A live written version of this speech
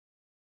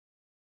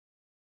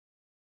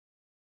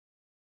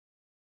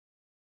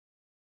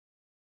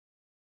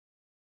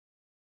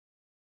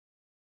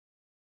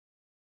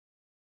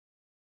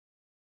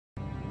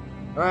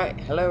Alright,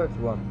 hello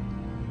everyone.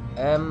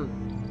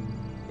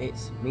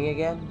 It's me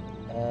again,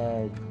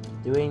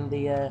 doing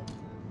the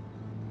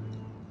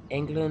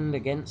England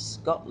against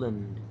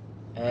Scotland.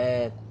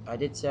 I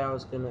did say I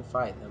was gonna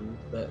fight them,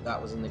 but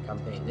that was in the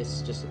campaign. This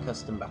is just a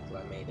custom battle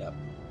I made up.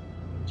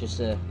 Just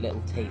a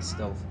little taste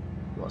of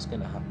what's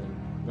gonna happen.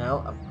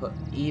 Now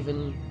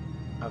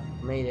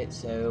I've made it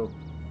so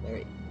there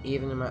are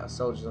even amount of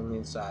soldiers on the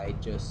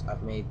inside, just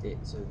I've made it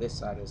so this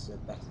side is a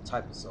better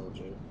type of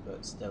soldier,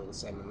 but still the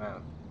same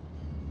amount.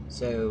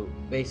 So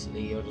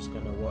basically, you're just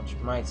going to watch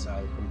my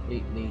side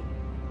completely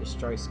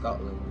destroy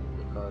Scotland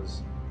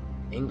because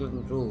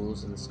England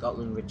rules and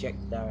Scotland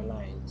rejected our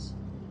alliance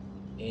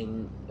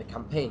in the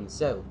campaign.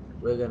 So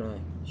we're going to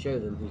show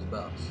them who's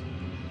boss.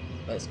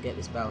 Let's get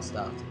this battle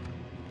started.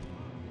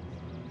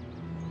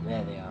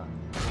 There they are.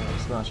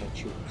 Let's march our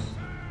troops.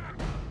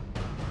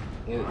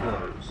 Here it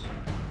goes.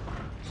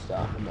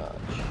 Start the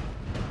march.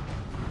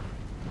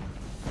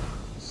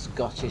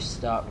 Scottish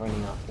start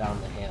running off down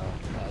the hill.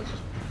 That is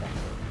just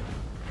pathetic.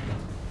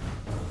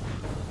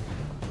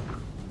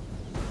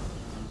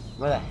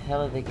 Where the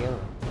hell are they going?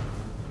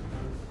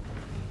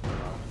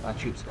 My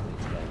troops coming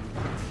today.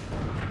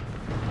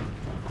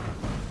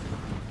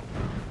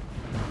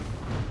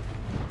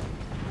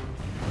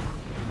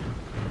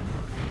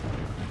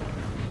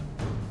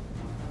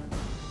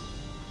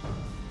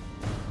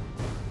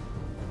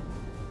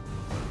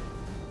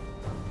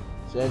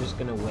 So they're just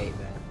gonna wait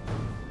there.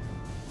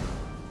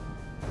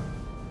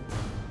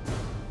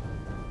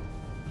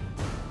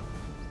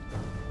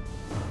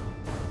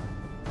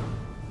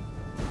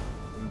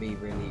 And be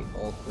really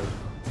awkward.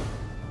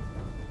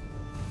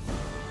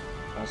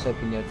 I was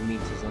hoping they'd meet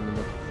us on the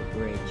middle of the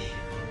bridge.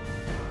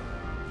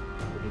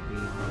 Would it be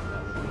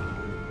that would be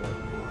good, but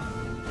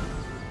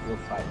we'll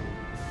fight them.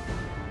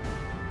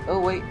 Oh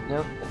wait,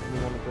 no, they're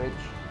coming on the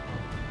bridge.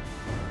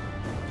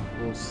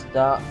 We'll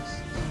start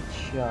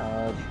to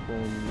charge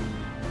when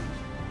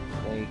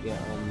they get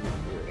on the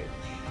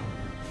bridge.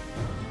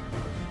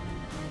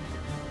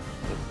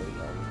 If they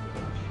get on the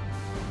bridge.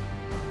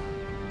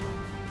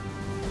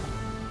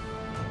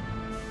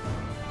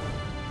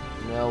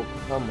 No,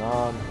 come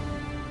on.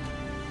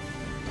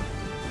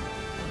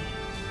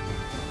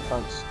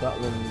 Can't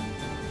Scotland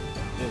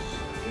just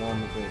go on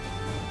the bridge?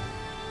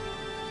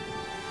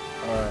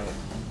 Alright.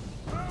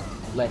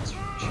 Let's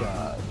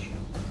charge.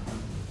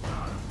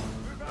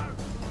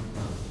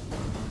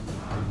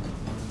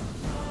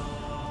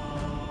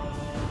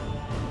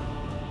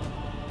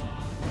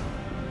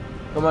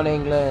 Come on,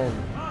 England!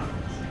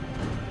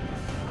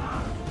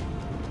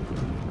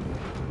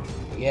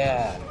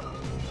 Yeah!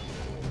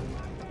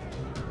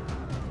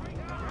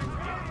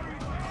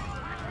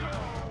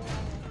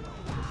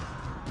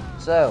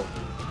 So,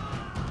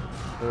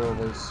 for all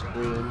those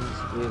screams,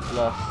 we've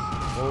lost.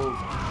 Oh,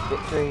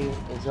 victory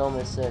is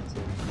almost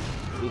certain.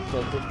 We've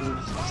killed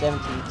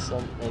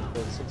 17%, they've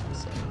killed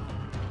 6%.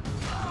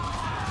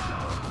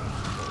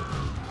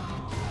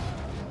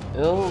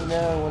 Oh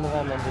no, one of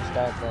our members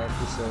died there,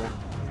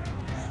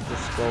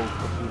 just go,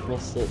 if you've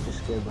missed it,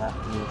 just go back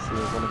and you'll see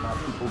one of our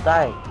people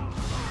died.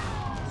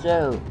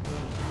 So,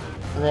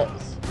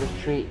 let's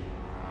retreat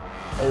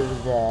over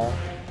there.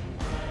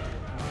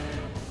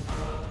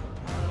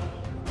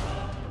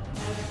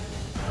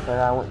 But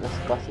I want the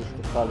Scottish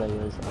to follow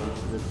us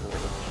onto the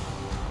bridge.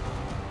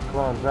 Come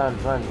on, run.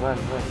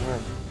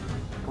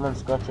 Come on,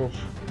 Scottish.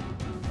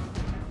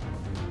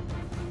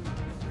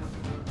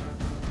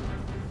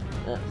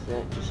 That's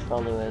it, just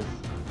follow us.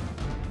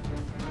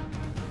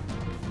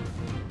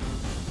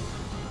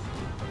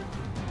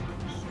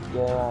 Just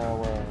go our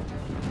way.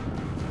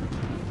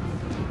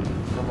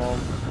 Come on.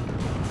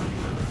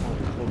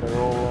 So they're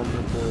all on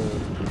the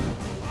bridge.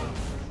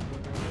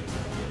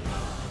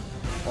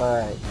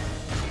 Alright.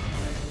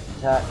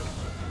 Attack.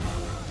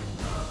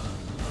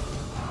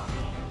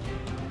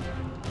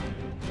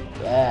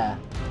 Yeah.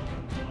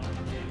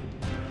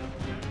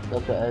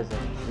 Look at us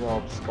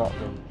absorb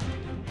Scotland.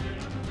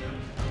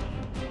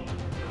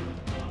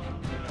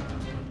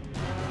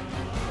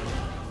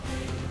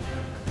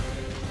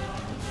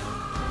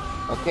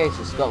 Okay,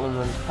 so Scotland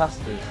runs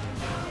past us.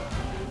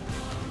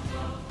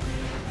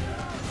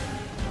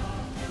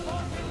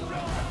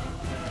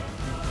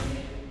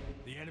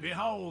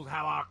 Behold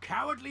how our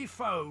cowardly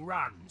foe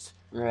runs.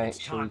 Right, it's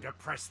time to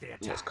press the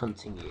attack. Let's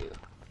continue.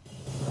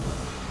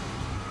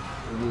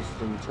 We used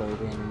them until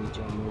the enemy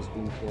jammer has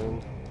been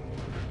killed.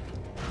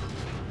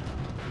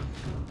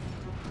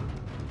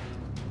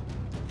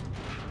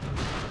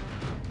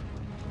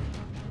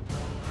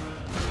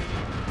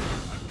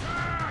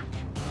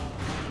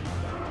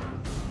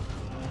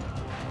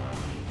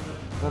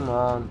 Come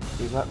on,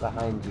 he's right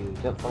behind you.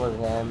 Don't follow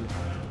him.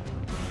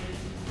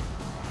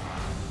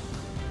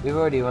 We've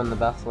already won the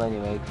battle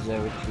anyway because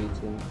they're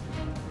retreating.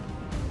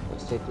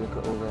 Let's take a look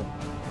at all the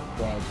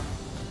dead.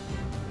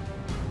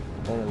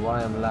 I don't know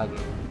why I'm lagging.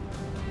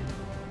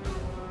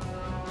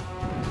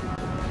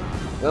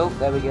 Oh,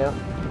 there we go.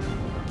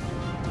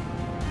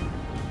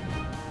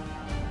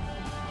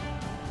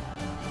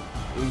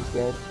 He's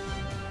dead.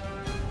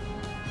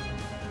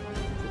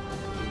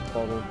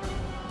 Got him.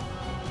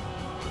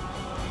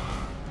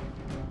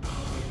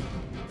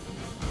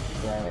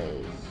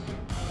 Guys.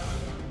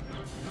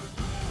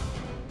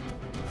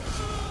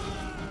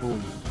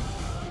 Boom.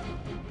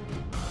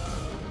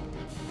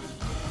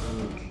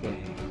 Okay.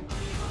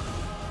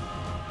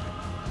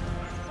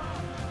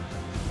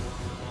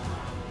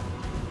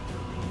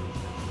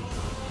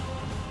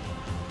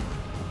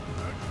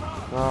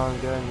 Come on,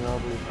 go in your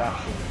orderly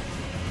fashion.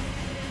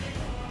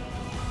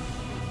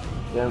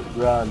 Don't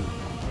run.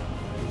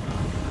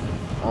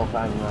 Oh,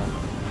 fine, run.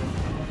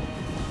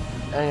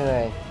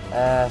 Anyway,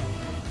 to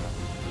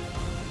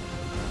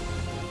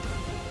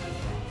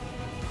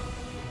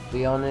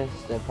be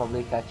honest, they're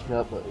probably catching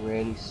up, but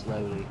really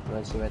slowly.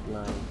 Where's the red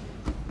line?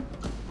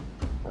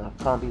 I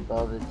can't be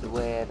bothered to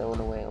wait. I don't want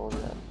to wait all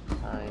that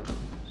time.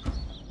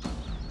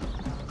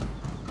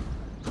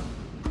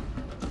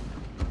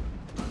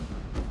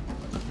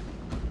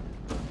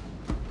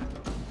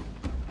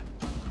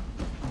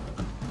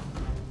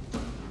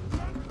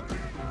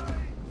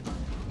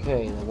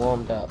 Okay, they're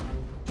warmed up.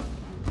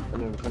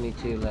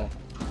 122 left.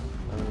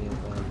 Only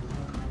of them.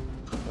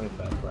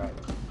 25, right.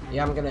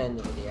 Yeah, I'm gonna end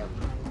the video.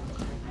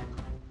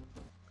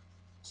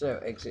 So,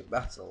 exit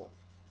battle.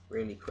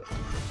 Really quick.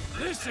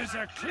 This is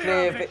a Clear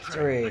clear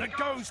victory. that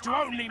goes to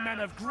only men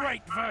of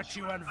great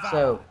virtue and valor.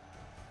 So,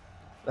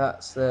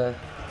 that's the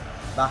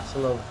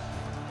Battle of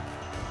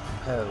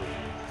Poe.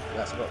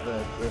 That's what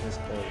the river's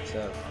called.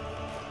 So,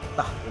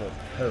 Battle of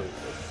Poe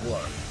is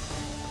won.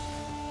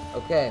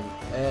 Okay,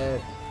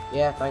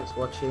 yeah, thanks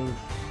for watching.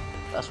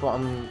 That's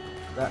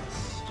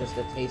just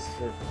a taste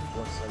of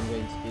what I'm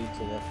going to do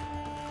to the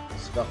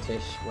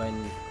Scottish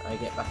when I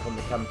get back on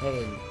the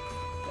campaign.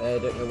 I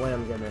don't know when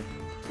I'm gonna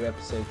do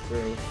episode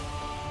 3.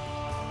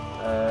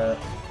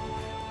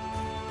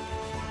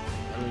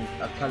 And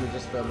I've kind of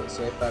just filmed it,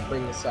 so if I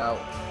bring this out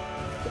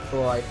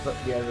before I put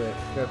the other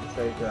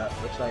perpetrator up,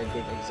 which I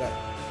did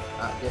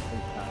at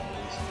different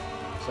times,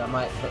 so I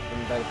might put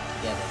them both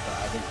together, but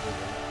I didn't do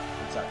them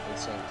at exactly the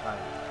same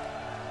time.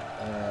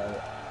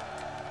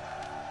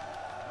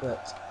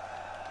 But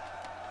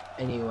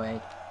anyway,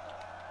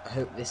 I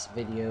hope this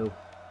video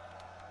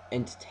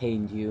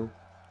entertained you.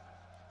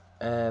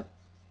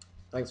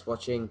 Thanks for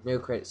watching. No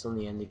credits on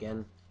the end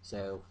again,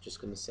 so just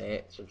gonna say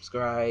it.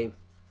 Subscribe.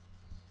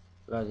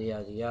 Yada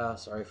yada yada.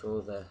 Sorry for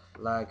all the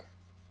lag.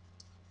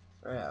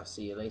 Alright, I'll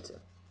see you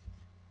later.